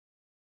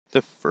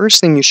The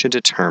first thing you should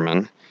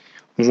determine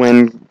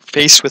when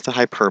faced with the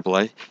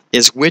hyperbola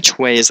is which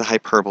way is the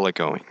hyperbola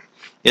going.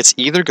 It's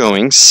either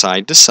going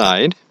side to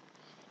side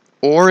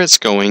or it's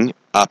going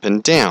up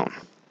and down.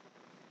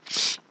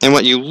 And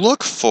what you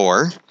look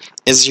for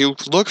is you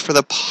look for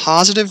the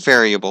positive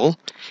variable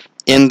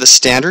in the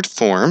standard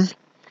form.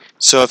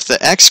 So if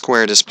the x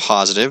squared is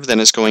positive, then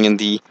it's going in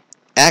the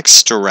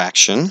x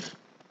direction.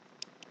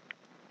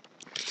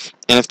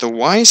 And if the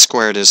y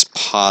squared is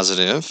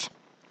positive,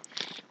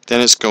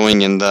 then it's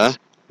going in the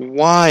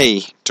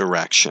y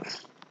direction.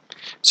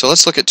 So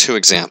let's look at two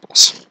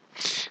examples.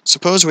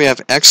 Suppose we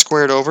have x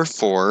squared over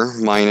 4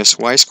 minus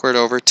y squared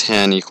over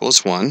 10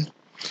 equals 1.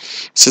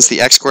 Since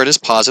the x squared is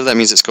positive, that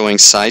means it's going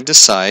side to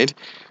side,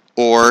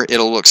 or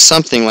it'll look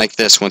something like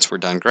this once we're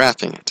done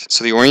graphing it.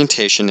 So the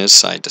orientation is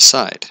side to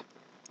side.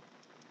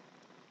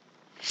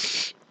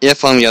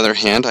 If, on the other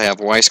hand, I have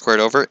y squared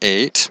over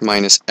 8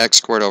 minus x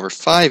squared over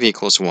 5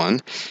 equals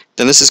 1,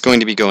 then this is going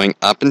to be going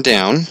up and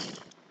down,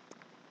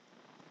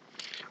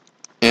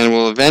 and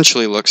will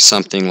eventually look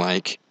something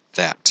like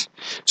that.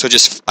 So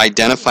just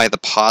identify the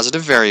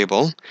positive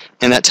variable,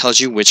 and that tells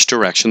you which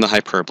direction the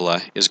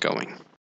hyperbola is going.